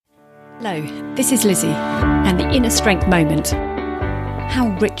Hello, this is Lizzie and the Inner Strength Moment.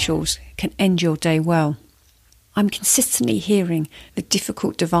 How rituals can end your day well. I'm consistently hearing the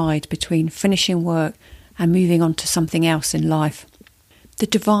difficult divide between finishing work and moving on to something else in life. The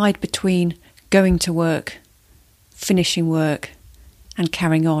divide between going to work, finishing work and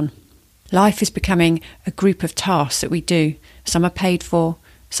carrying on. Life is becoming a group of tasks that we do. Some are paid for,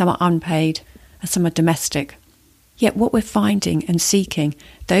 some are unpaid and some are domestic. Yet what we're finding and seeking,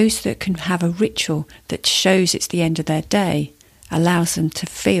 those that can have a ritual that shows it's the end of their day, allows them to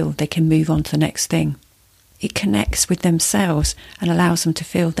feel they can move on to the next thing. It connects with themselves and allows them to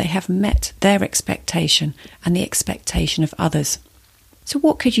feel they have met their expectation and the expectation of others. So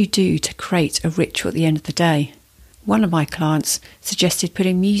what could you do to create a ritual at the end of the day? One of my clients suggested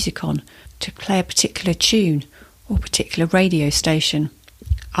putting music on to play a particular tune or particular radio station.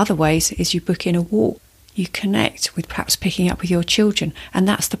 Other ways is you book in a walk. You connect with perhaps picking up with your children, and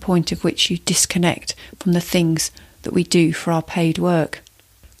that's the point at which you disconnect from the things that we do for our paid work.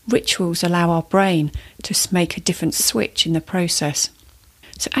 Rituals allow our brain to make a different switch in the process.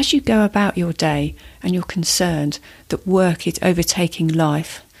 So as you go about your day and you're concerned that work is overtaking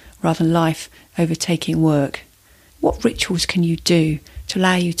life rather than life overtaking work, what rituals can you do to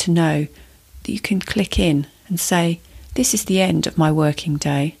allow you to know that you can click in and say, this is the end of my working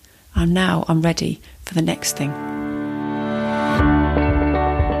day. I'm ready for the next thing.